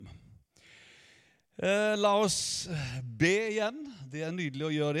La oss be igjen. Det nydelig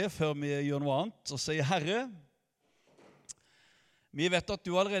å gjøre det før vi gjør noe annet. Og si, Herre, vi vet at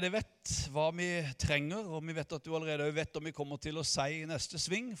du allerede vet hva vi trenger, og vi vet at du allerede vet om vi kommer til å si i neste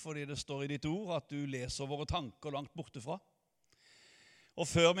sving, fordi det står i ditt ord at du leser våre tanker langt bortifra. Og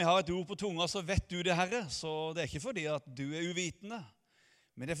før vi har et ord på tunga, så vet du det, Herre, så det ikke fordi at du uvitende,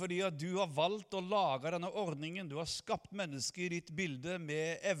 men det fordi at du har valgt å lage denne ordningen. Du har skapt mennesker i ditt bilde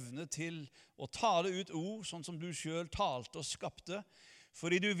med evne til å tale ut ord, sånn som du selv talte og skapte,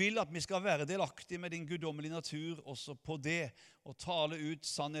 fordi du vil at vi skal være delaktige med din guddommelige natur også på det, og tale ut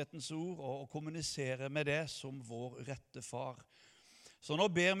sannhetens ord og kommunisere med det som vår rette far. Så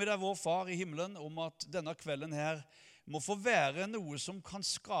nå ber vi deg, vår far i himmelen, om at denne kvelden her må få være noe som kan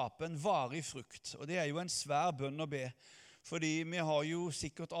skape en varig frukt. Og det jo en svær bønn å be, fordi vi har jo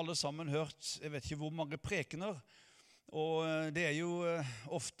sikkert alle sammen hørt, jeg vet ikke hvor mange prekener, og det jo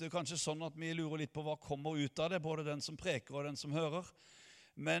ofte kanskje sånn at vi lurer litt på hva kommer ut av det, både den som preker og den som hører.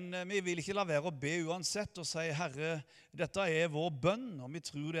 Men vi vil ikke la være å be uansett og si, Herre, dette vår bønn, og vi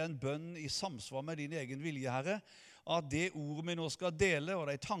tror det en bønn i samsvar med din egen vilje, Herre, at det ordet vi nå skal dele, og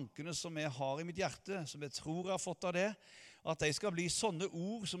de tankene som jeg har i mitt hjerte, som jeg tror jeg har fått av det, at de skal bli sånne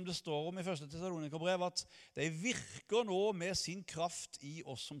ord som det står om i 1. Tessalonikerbrev, at de virker nå med sin kraft i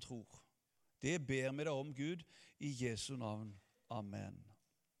oss som tror. Det ber vi deg om, Gud, i Jesu navn. Amen.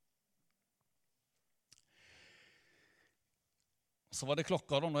 Så var det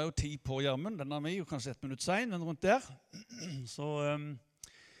klokka da, nå jo 10 på hjermen, den vi jo kanskje 1 minutt sen, men rundt der. Så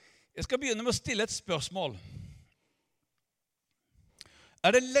jeg skal begynne med å stille et spørsmål.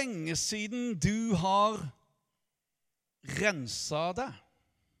 Det lenge siden du har renset deg?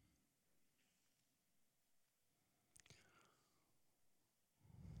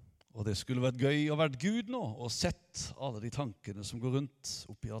 Og det skulle vært gøy å være Gud nå, og sett alle de tankene som går rundt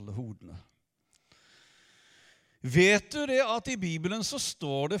oppi alle hodene. Vet du det at i Bibelen så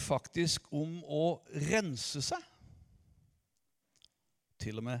står det faktisk om å rense seg?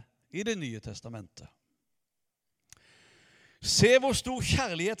 Til og med i det nye testamentet. Se hvor stor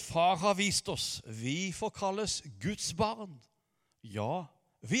kjærlighet far har vist oss. Vi forkalles Guds barn. Ja,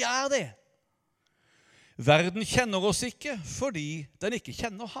 vi det. Verden kjenner oss ikke fordi den ikke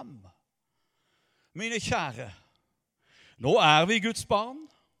kjenner ham. Mine kjære, nå vi Guds barn,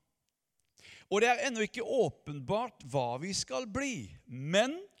 og det ennå ikke åpenbart hva vi skal bli.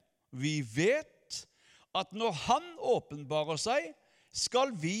 Men vi vet at når han åpenbarer seg,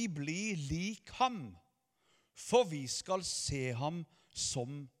 skal vi bli lik ham. For vi skal se ham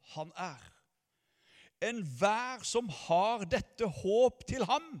som han Enhver som har dette håp til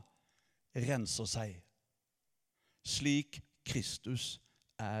ham, renser seg, slik Kristus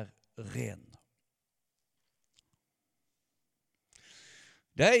ren.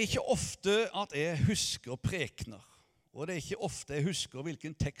 Det ikke ofte at jeg husker prekener, og det ikke ofte jeg husker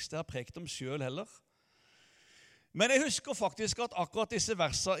hvilken tekst jeg har prekt om selv heller. Men jeg husker faktisk at akkurat disse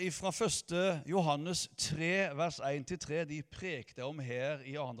versene fra 1. Johannes 3, vers 1-3, de prekte om her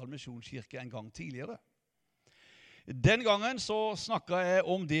i Arendal Misjonskirke en gang tidligere. Den gangen så snakket jeg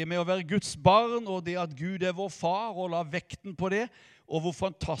om det med å være Guds barn, og det at Gud vår far, og la vekten på det, og hvor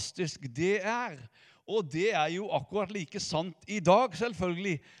fantastisk det Og det jo akkurat like sant i dag,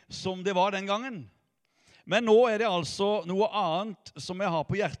 selvfølgelig, som det var den gangen. Men nå det altså noe annet som jeg har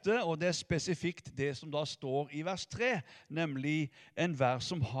på hjertet, og det spesifikt det som da står i vers 3, nemlig enhver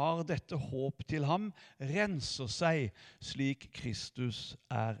som har dette håp til ham, renser seg slik Kristus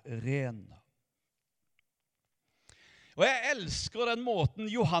ren. Og jeg elsker den måten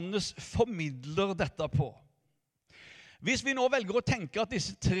Johannes formidler dette på. Hvis vi nå velger å tenke at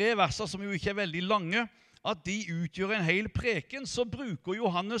disse 3 verser, som jo ikke veldig lange, at de utgjør en hel preken, så bruker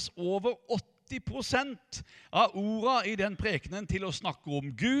Johannes over 80% av ordene i den prekenen til å snakke om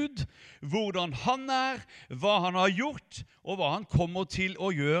Gud, hvordan han hva han har gjort, og hva han kommer til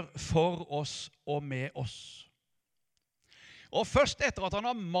å gjøre for oss og med oss. Og først etter at han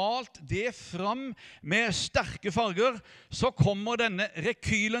har malt det fram med sterke farger, så kommer denne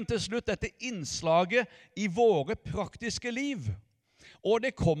rekylen til slutt, dette innslaget i våre praktiske liv. Og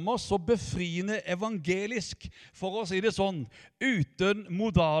det kommer så befriende evangelisk, for å si det sånn, uten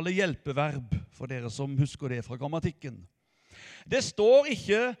modale hjelpeverb, for dere som husker det fra grammatikken. Det står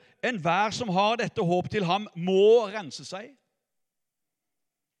ikke enhver som har dette håp til ham må rense seg,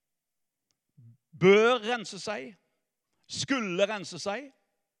 bør rense seg, skulle rense seg.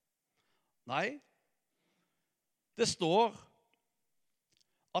 Nei, det står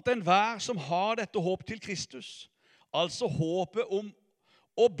at enhver som har dette håp til Kristus, altså håpet om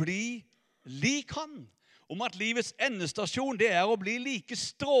å bli lik han, om at livets endestasjon det å bli like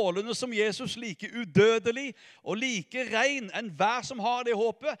strålende som Jesus, like udødelig og like ren enn hver som har det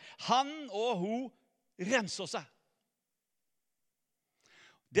håpet. Han og hun renser seg.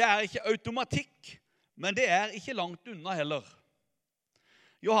 Det er ikke automatikk, men det er ikke langt unna heller.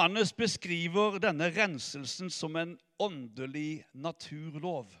 Johannes beskriver denne renselsen som en åndelig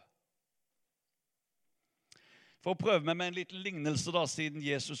naturlov. For å prøve meg med en liten lignelse da, siden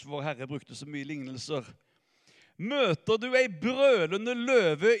Jesus, vår Herre, brukte så mye lignelser. Møter du en brølende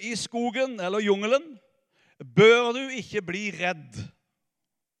løve i skogen eller jungelen, bør du ikke bli redd.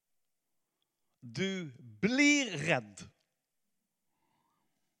 Du blir redd.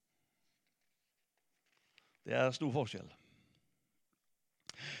 Det er stor forskjell.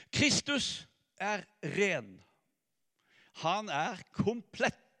 Kristus er ren. Han er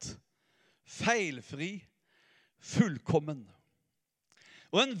komplett, feilfri, fullkommen.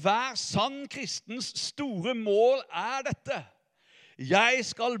 Og enhver sann kristens store mål er dette. Jeg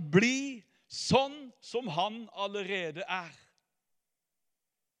skal bli sånn som han allerede er.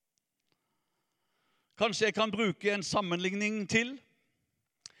 Kanskje jeg kan bruke en sammenligning til.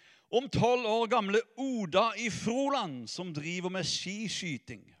 Om 12 år gamle Oda i Froland, som driver med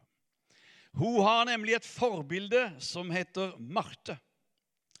skiskyting. Hun har nemlig et forbilde som heter Marte.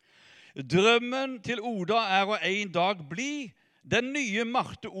 Drømmen til Oda er å en dag bli den nye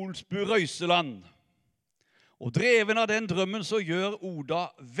Marte Olsbu Røiseland. Og dreven av den drømmen så gjør Oda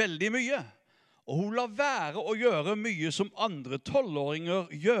veldig mye. Og hun lar være å gjøre mye som andre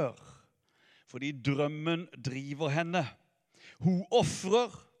 12-åringer gjør. Fordi drømmen driver henne. Hun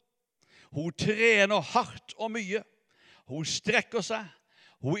offrer. Hun trener hardt og mye. Hun strekker seg.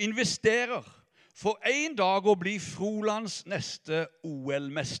 Hun investerer for en dag å bli Frolands neste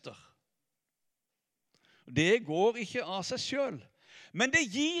OL-mester. Det går ikke av seg selv, men det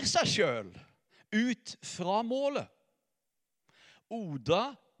gir seg selv ut fra målet.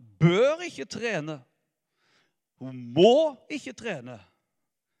 Oda bør ikke trene. Hun må ikke trene.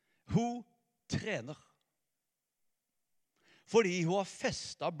 Hun trener. Fordi hun har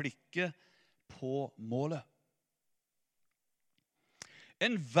festet blikket på målet.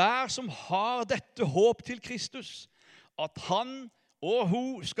 Enhver som har dette håp til Kristus, at han og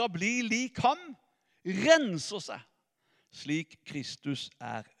hun skal bli lik ham, renser seg, slik Kristus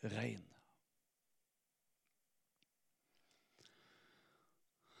er ren.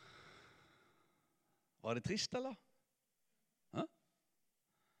 Var det trist, eller? Hæ?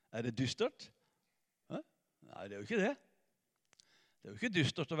 Er det dystert? Hæ? Nei, det er jo ikke det. Det er jo ikke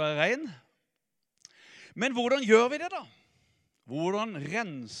dystert å være ren. Men hvordan gjør vi det da? Hvordan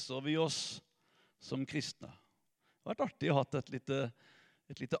renser vi oss som kristne? Det har vært artig å ha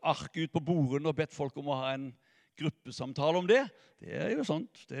et lite ark ut på borden og bedt folk om å ha en gruppesamtale om det. Det er jo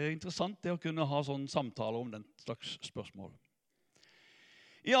sånt. Det er interessant det å kunne ha sånne samtaler om den slags spørsmål.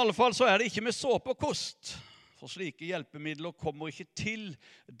 I alle fall så er det ikke med såpe og kost, for slike hjelpemidler kommer ikke til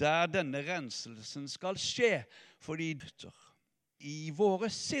der denne renselsen skal skje, fordi i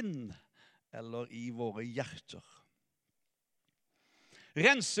våre sinn eller i våre hjerter.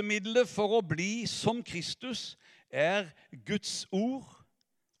 Rensemiddelet for å bli som Kristus er Guds ord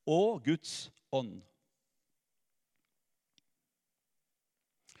og Guds ånd.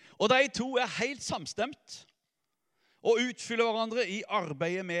 Og de to er helt samstemt og utfyller hverandre i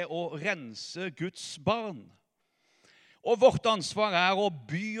arbeidet med å rense Guds barn. Og vårt ansvar er å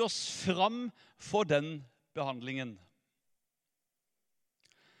by oss fram for den behandlingen.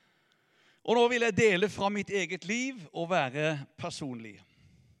 Og nå vil jeg dele fra mitt eget liv og være personlig.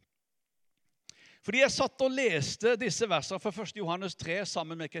 Fordi jeg satt og leste disse versene fra 1. Johannes 3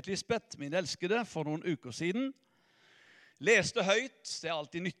 sammen med Kate Lisbeth, min elskede, for noen uker siden. Leste høyt. Det er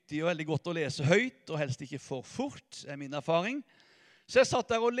alltid nyttig og veldig godt å lese høyt, og helst ikke for fort, er min erfaring. Så jeg satt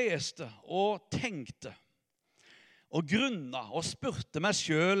der og leste og tenkte, og grunna og spurte meg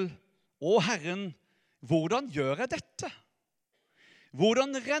selv, å Herren, hvordan gjør jeg dette?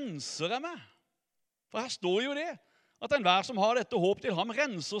 Hvordan renser jeg meg? For her står jo det, at enhver som har dette håp til ham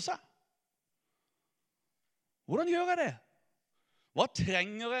renser seg. Hvordan gjør jeg det? Hva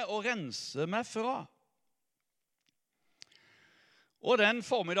trenger jeg å rense meg fra? Og den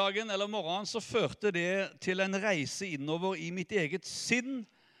formiddagen eller morgenen så førte det til en reise innover i mitt eget sinn,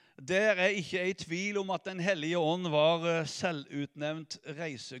 der jeg ikke er i tvil om at den hellige ånd var selvutnevnt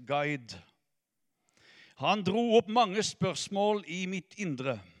reiseguide. Han dro opp mange spørsmål i mitt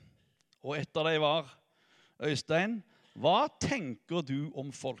indre, og et av dem var, Øystein, hva tenker du om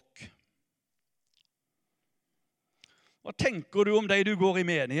folk? Hva tenker du om de du går i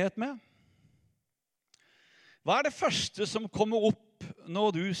menighet med? Hva er det første som kommer opp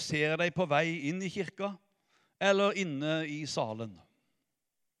når du ser deg på vei inn i kirka, eller inne i salen?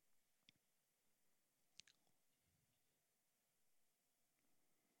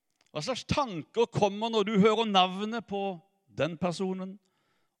 Hva slags tanker kommer når du hører navnet på den personen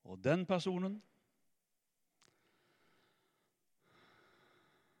og den personen?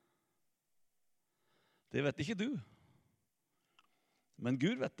 Det vet ikke du, men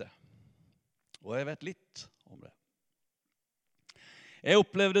Gud vet det, og jeg vet litt om det. Jeg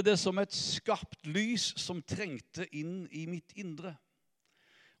opplevde det som et skarpt lys som trengte inn i mitt indre,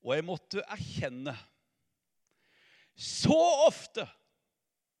 og jeg måtte erkjenne, så ofte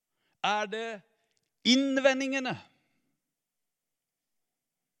det innvendingene,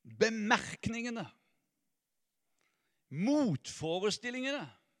 bemerkningene, motforestillingene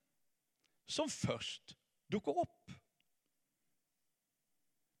som først dukker opp.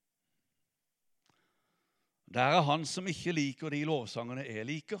 Der han som ikke liker de lovsangene jeg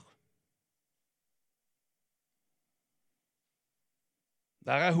liker.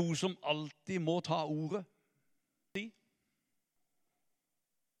 Der hun som alltid må ta ordet.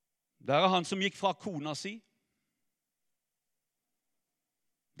 Der han som gikk fra kona si.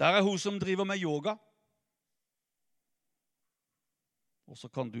 Der hun som driver med yoga. Og så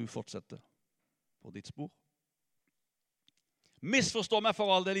kan du fortsette på ditt spor. Misforstå meg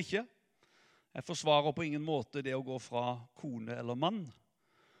for all del ikke. Jeg forsvarer på ingen måte det å gå fra kone eller mann.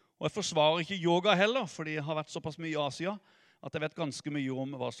 Og jeg forsvarer ikke yoga heller, fordi jeg har vært såpass mye i Asia at jeg vet ganske mye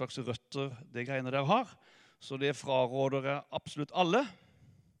om hva slags røtter det greiene der har. Så det fraråder jeg absolutt alle.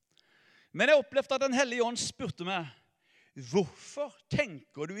 Men jeg opplevde at Den hellige ånd spurte meg, hvorfor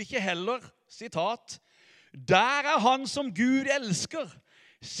tenker du ikke heller, sitat, der han som Gud elsker,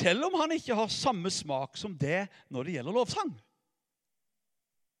 selv om han ikke har samme smak som det når det gjelder lovsang?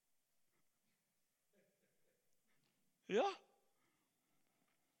 Ja.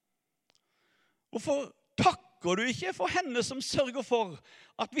 Hvorfor takker du ikke for henne som sørger for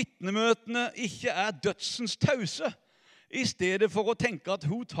at vitnemøtene ikke dødsens tause, i stedet for å tenke at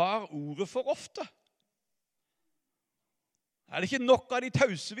hun tar ordet for ofte? Det ikke nok av de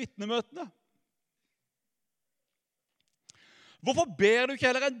tause vitnemøtene? Hvorfor ber du ikke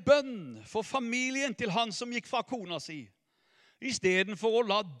heller en bønn for familien til han som gikk fra kona si, i stedet for å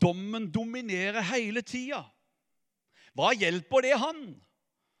la dommen dominere hele tiden? Hva hjelper det han?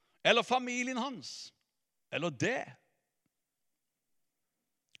 Eller familien hans? Eller det?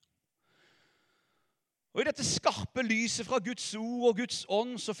 Og i dette skarpe lyset fra Guds ord og Guds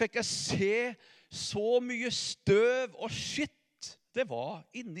ånd så fikk jeg se så mye støv og skitt det var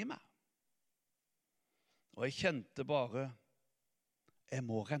inni meg. Og jeg kjente bare, jeg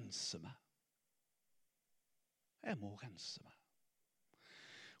må rense meg. Jeg må rense meg.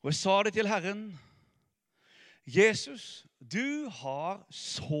 Og jeg sa det til Herren, Jesus, du har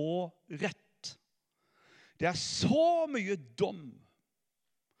så rett. Det så mye dom,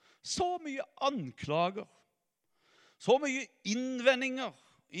 så mye anklager, så mye innvendinger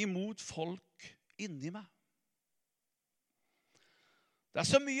imot folk inni meg. Det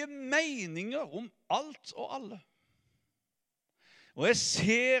så mye meninger om alt og alle. Og jeg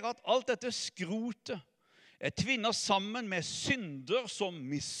ser at alt dette skrotet tvinnet sammen med synder som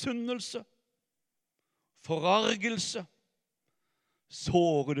misunnelse, forargelse,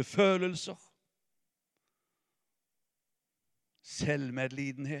 sårede følelser,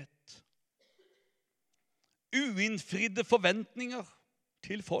 selvmedlidenhet, uinnfridde forventninger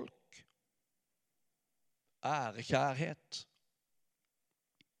til folk, ærekjærhet.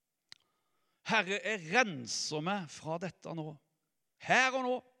 Herre, jeg renser meg fra dette nå, her og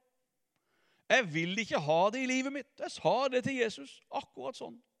nå. Jeg vil ikke ha det i livet mitt. Jeg sa det til Jesus, akkurat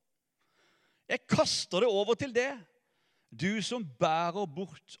sånn. Jeg kaster det over til det, du som bærer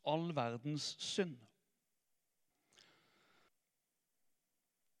bort all verdens synd.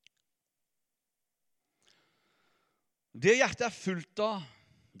 Det hjertet fullt av,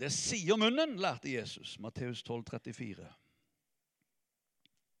 det sier munnen, lærte Jesus, Matteus 12:34.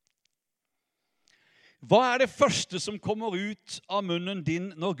 Hva det første som kommer ut av munnen din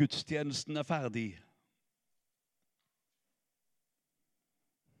når gudstjenesten ferdig?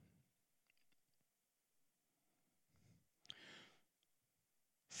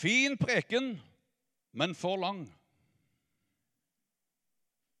 Fin preken, men for lang.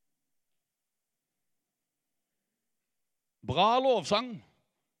 Bra lovsang,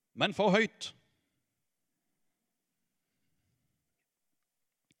 men for høyt.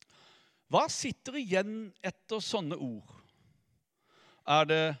 Hva sitter igjen etter sånne ord?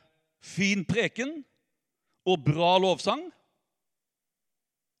 Det fin preken og bra lovsang?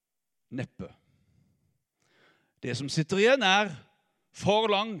 Neppe. Det som sitter igjen for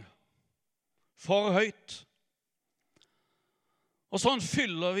lang, for høyt Og sånn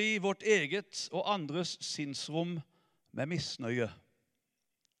fyller vi vårt eget og andres sinnsrom med misnøye.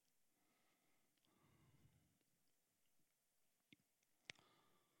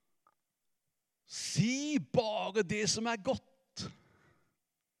 Si bare det som er godt,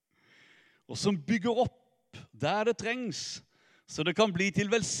 og som bygger opp der det trengs, så det kan bli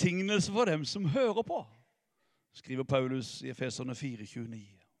til velsignelse for dem som hører på, skriver Paulus i Efeserne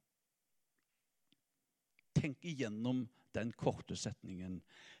 4:29. Tenk igjennom den korte setningen.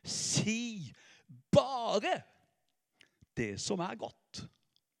 Si bare det som er godt.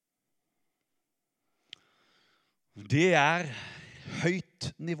 Det er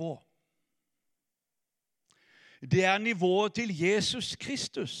høyt nivå. Det er nivået til Jesus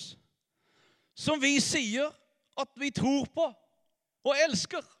Kristus, som vi sier at vi tror på og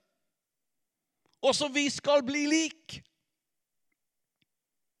elsker, og som vi skal bli lik.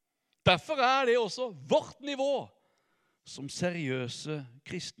 Derfor er det også vårt nivå som seriøse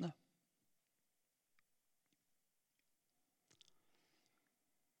kristne.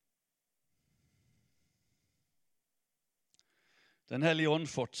 Den hellige ånd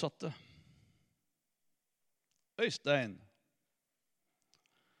fortsatte. Øystein,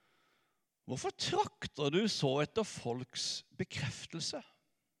 hvorfor trakter du så etter folks bekreftelse?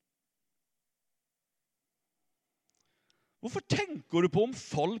 Hvorfor tenker du på om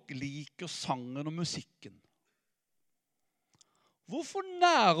folk liker sangen og musikken? Hvorfor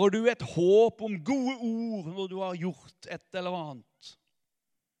nærer du et håp om gode ord når du har gjort et eller annet?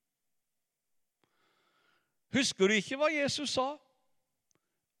 Husker du ikke hva Jesus sa?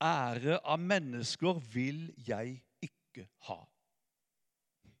 Ære av mennesker vil jeg ikke ha.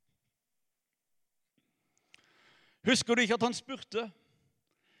 Husker du ikke at han spurte?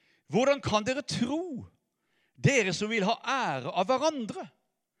 Hvordan kan dere tro, dere som vil ha ære av hverandre,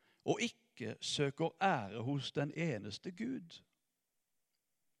 og ikke søker ære hos den eneste Gud?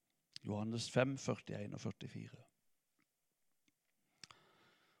 Johannes 5, 41 og 44.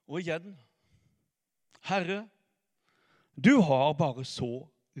 Og igjen, Herre, du har bare så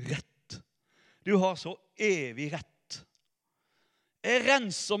rett. Du har så evig rett. Jeg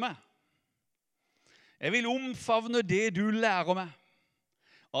renser meg. Jeg vil omfavne det du lærer meg.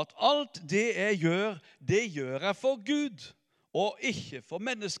 At alt det jeg gjør jeg for Gud, og ikke for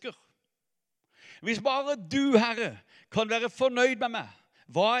mennesker. Hvis bare du, Herre, kan være fornøyd med meg,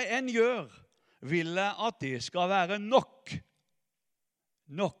 hva jeg enn gjør, vil jeg at det skal være nok.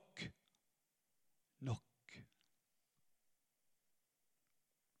 Nok. Nok.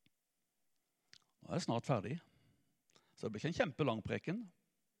 Nå er jeg snart ferdig, så det blir ikke en kjempelang preken.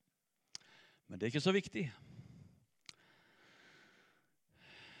 Men det er ikke så viktig.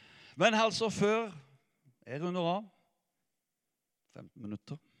 Men altså før jeg runder av, 15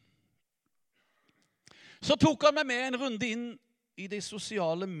 minutter, så tok han meg med en runde inn i de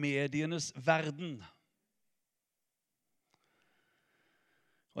sosiale medienes verden.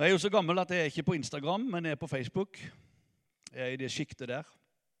 Og jeg er jo så gammel at jeg er ikke på Instagram, men jeg er på Facebook. Jeg er i det skiktet der.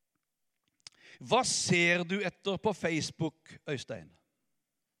 Hva ser du etter på Facebook, Øystein?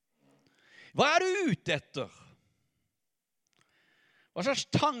 Hva er du ute etter? Hva slags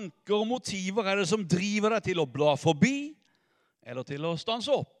tanker og motiver er det som driver deg til å bla forbi, eller til å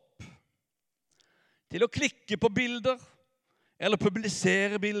stanse opp? Til å klikke på bilder, eller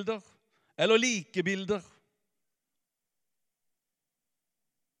publisere bilder, eller like bilder?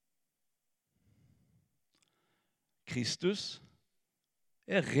 Kristus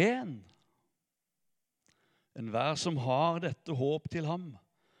er ren. Enhver som har dette håp til ham,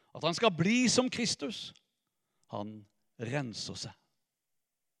 at han skal bli som Kristus, han renser seg.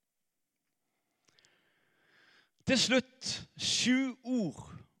 Til slutt, 7 ord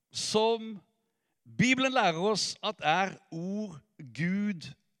som Bibelen lærer oss at er ord Gud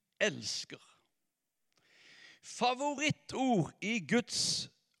elsker. Favorittord i Guds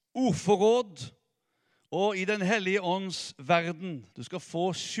ordforråd og i den hellige ånds verden. Du skal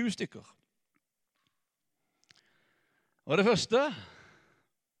få 7 stykker. Og det første,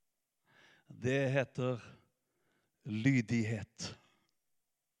 det heter lydighet.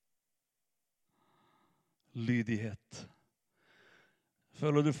 Lydighet.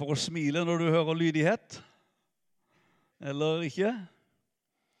 Føler du for å smile når du hører lydighet? Eller ikke?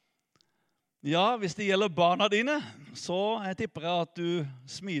 Ja, hvis det gjelder barna dine, så jeg tipper jeg at du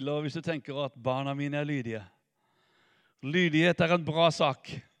smiler hvis du tenker at barna mine er lydige. Lydighet er en bra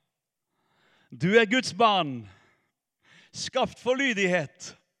sak. Du er Guds barn, skapt for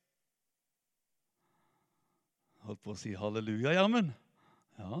lydighet. Holdt på å si halleluja, Gjermund.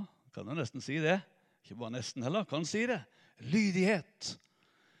 Ja, kan du nesten si det. Ikke bare nesten heller, kan si det. Lydighet.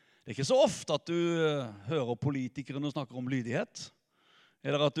 Det er ikke så ofte at du hører politikerne snakke om lydighet.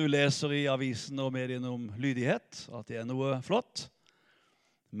 Eller at du leser i avisen og mediene om lydighet, at det noe flott.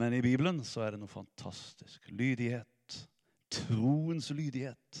 Men i Bibelen så det noe fantastisk. Lydighet, troens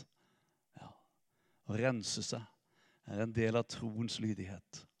lydighet. Ja. Å rense seg en del av troens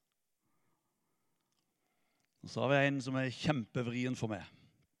lydighet. Og så har vi en som kjempevrien for meg.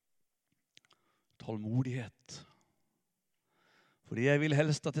 Tålmodighet. Fordi jeg vil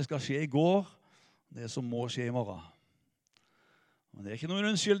helst at det skal skje i går, det som må skje i morgen. Og det ikke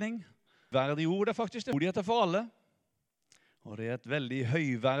noen unnskyldning. Verdig ord faktisk det. Tålmodighet for alle. Og det et veldig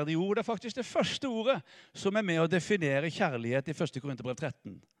høyverdig ord. Det faktisk det første ordet som med å definere kjærlighet i 1. Korinterbrev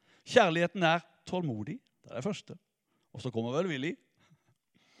 13. Kjærligheten tålmodig. Det det første. Og så kommer velvillig.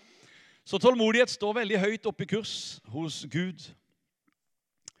 Så tålmodighet står veldig høyt oppe i kurs hos Gud.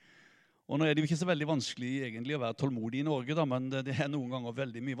 Og nå det jo ikke så veldig vanskelig egentlig å være tålmodig i Norge, da, men det noen ganger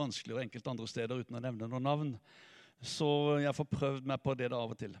veldig mye vanskeligere enkelte andre steder uten å nevne noen navn. Så jeg får prøvd meg på det da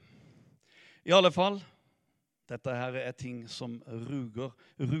av og til. I alle fall, dette her ting som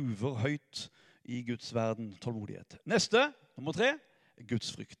ruver høyt i Guds verden, tålmodighet. Neste, nummer 3, Guds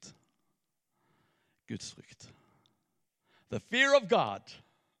frykt. Guds frykt. The fear of God.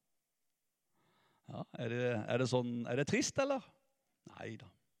 Ja, det sånn, det trist, eller? Nei da,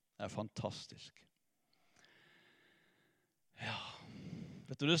 det fantastisk. Ja,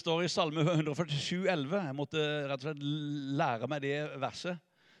 vet du, det står i Salme 147,11. Jeg måtte rett og slett lære meg det verset.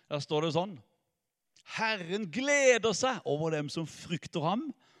 Der står det sånn. Herren gleder seg over dem som frykter ham,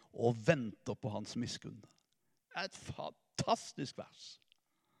 og venter på hans miskunn. Et fantastisk vers.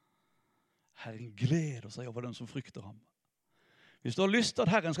 Herren gleder seg over dem som frykter ham. Hvis du har lyst til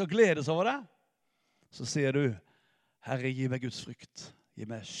at Herren skal glede seg over deg, så sier du, Herre, gi meg Guds frykt. Gi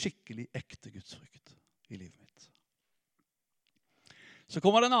meg skikkelig ekte Guds frykt i livet mitt. Så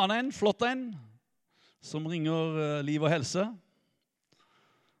kommer det en annen, flott en, som ringer liv og helse.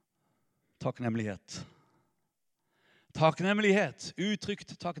 Takknemlighet. Takknemlighet.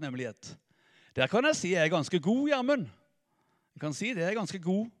 Uttrykt takknemlighet. Der kan jeg si jeg ganske god, Gjermund. Jeg kan si det, jeg ganske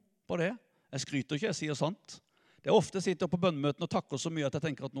god på det. Jeg skryter ikke, jeg sier sant. Det ofte sitter på bønnemøtene og takker så mye at jeg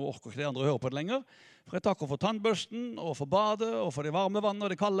tenker at nå orker ikke de andre å høre på det lenger. For jeg takker for tannbørsten, og for badet, og for det varme vann,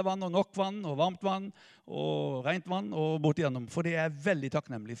 og det kalde vann, og nok vann, og varmt vann, og rent vann, og bort igjennom. For det veldig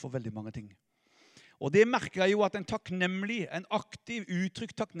takknemlig for veldig mange ting. Og det merker jeg jo at en takknemlig, en aktiv,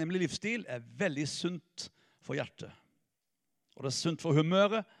 uttrykt takknemlig livsstil veldig sunt for hjertet. Og det sunt for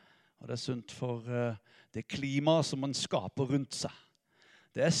humøret, og det sunt for det klimaet som man skaper rundt seg.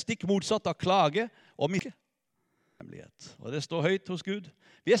 Det stikk motsatt av klage og miske. Og det står høyt hos Gud.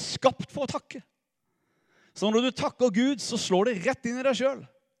 Vi skapt for å takke. Så når du takker Gud, så slår det rett inn i deg selv.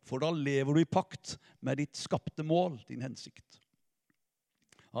 For da lever du i pakt med ditt skapte mål, din hensikt.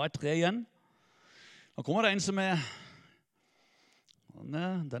 Jeg har 3 igjen. Nå kommer det en som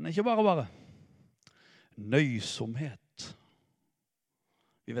den ikke bare. Nøysomhet.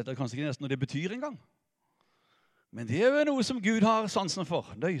 Vi vet kanskje ikke nesten hva det betyr engang. Men det jo noe som Gud har sansen for.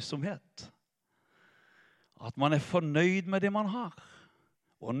 Nøysomhet. At man fornøyd med det man har.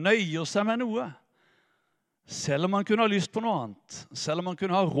 Og nøyer seg med noe. Selv om man kunne ha lyst på noe annet. Selv om man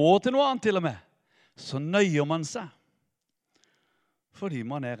kunne ha råd til noe annet til og med. Så nøyer man seg. Fordi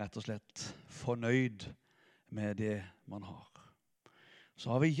man rett og slett fornøyd med det man har.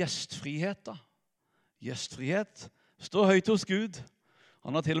 Så har vi gjestfrihet da. Gjestfrihet står høyt hos Gud.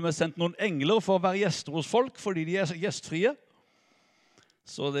 Han har til og med sendt noen engler for å være gjester hos folk, fordi de gjestfrie.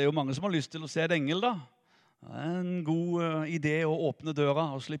 Så det jo mange som har lyst til å se et engel da. En god idé å åpne døra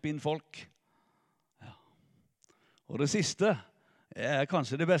og slippe inn folk. Ja. Og det siste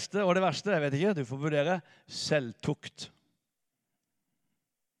kanskje det beste og det verste, jeg vet ikke, du får vurdere selvtukt.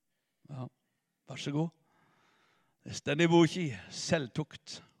 Ja, vær så god. Det stender i boka,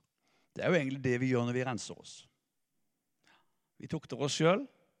 selvtukt. Det jo egentlig det vi gjør når vi renser oss. Vi tukter oss selv.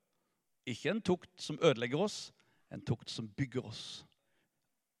 Ikke en tukt som ødelegger oss, en tukt som bygger oss.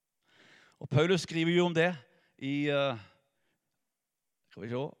 Og Paulus skriver jo om det i 2.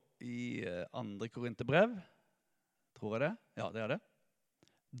 Korinterbrev. Tror jeg det? Ja, det det.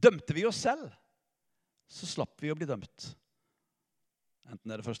 Dømte vi oss selv, så slapp vi å bli dømt.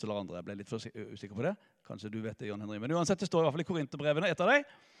 Enten det første eller andre. Jeg ble litt usikker på det. Kanskje du vet det, Jan Henry. Men uansett, det står i hvert fall i Korinterbrevene etter deg.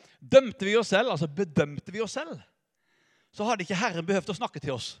 Dømte vi oss selv, altså bedømte vi oss selv, så hadde ikke Herren behøvd å snakke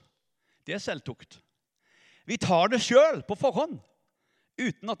til oss. Det selvtukt. Vi tar det selv på forhånd,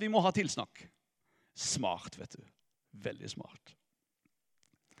 uten at vi må ha tilsnakk. Smart, vet du. Veldig smart.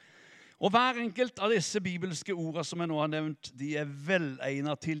 Og hver enkelt av disse bibelske ordene som jeg nå har nevnt, de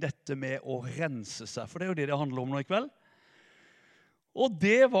velegnet til dette med å rense seg. For det jo det handler om nå i kveld. Og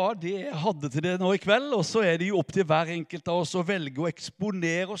det var det jeg hadde til det nå i kveld, og så det jo opp til hver enkelt av oss å velge å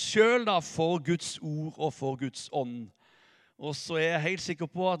eksponere oss selv da, for Guds ord og for Guds ånd. Og så jeg helt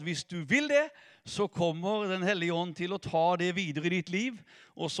sikker på at hvis du vil det, så kommer Den hellige ånd til å ta det videre i ditt liv,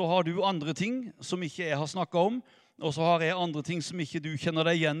 og så har du andre ting som ikke jeg har snakket om, og så har jeg andre ting som ikke du kjenner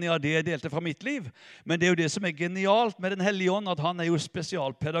deg igjen i av det jeg delte fra mitt liv. Men det jo det som genialt med Den hellige ånd, at han jo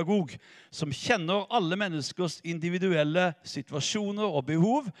spesialpedagog, som kjenner alle menneskers individuelle situasjoner og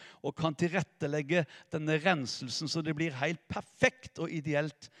behov, og kan tilrettelegge denne renselsen så det blir helt perfekt og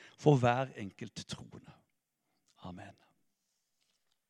ideelt for hver enkelt troende. Amen.